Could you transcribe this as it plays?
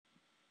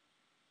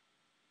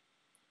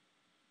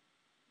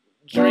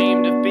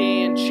Dreamed of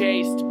being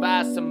chased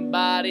by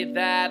somebody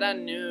that I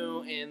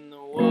knew in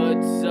the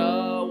woods.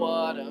 Oh,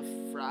 what a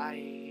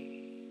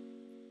fright.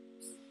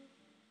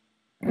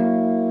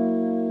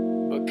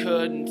 But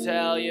couldn't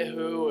tell you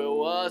who it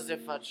was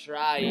if I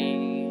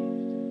tried.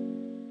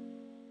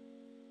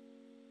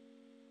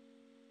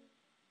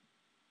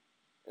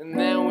 And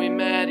then we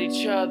met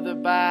each other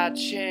by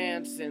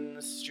chance in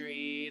the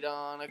street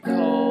on a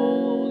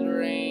cold,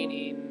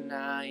 rainy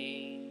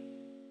night.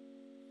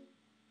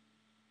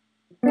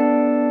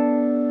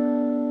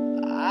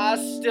 I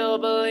still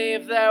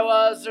believe there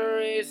was a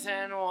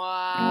reason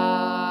why.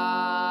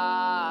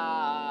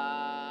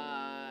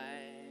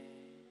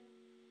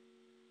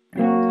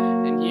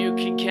 And you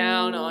can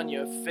count on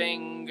your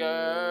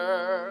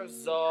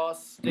fingers or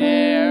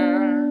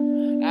stare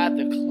at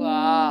the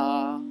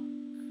clock.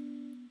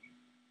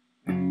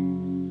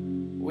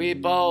 We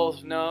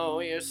both know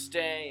you're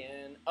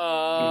staying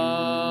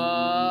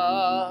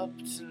up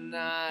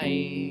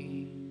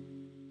tonight.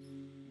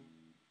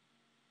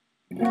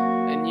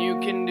 And you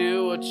can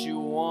do what you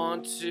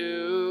want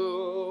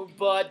to,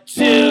 but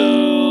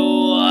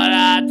do what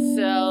I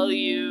tell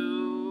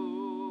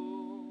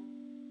you.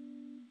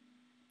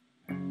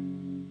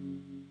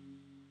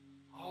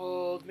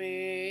 Hold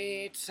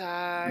me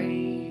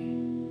tight.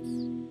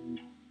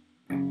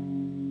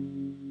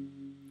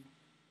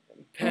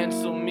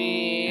 Pencil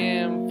me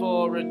in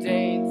for a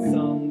date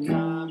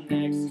sometime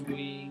next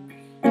week.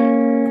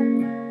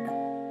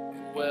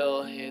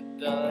 We'll hit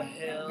the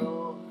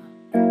hill.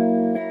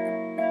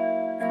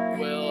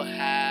 We'll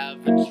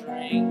have a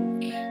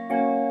drink.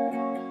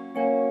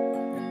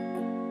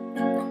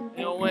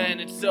 And when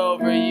it's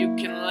over, you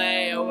can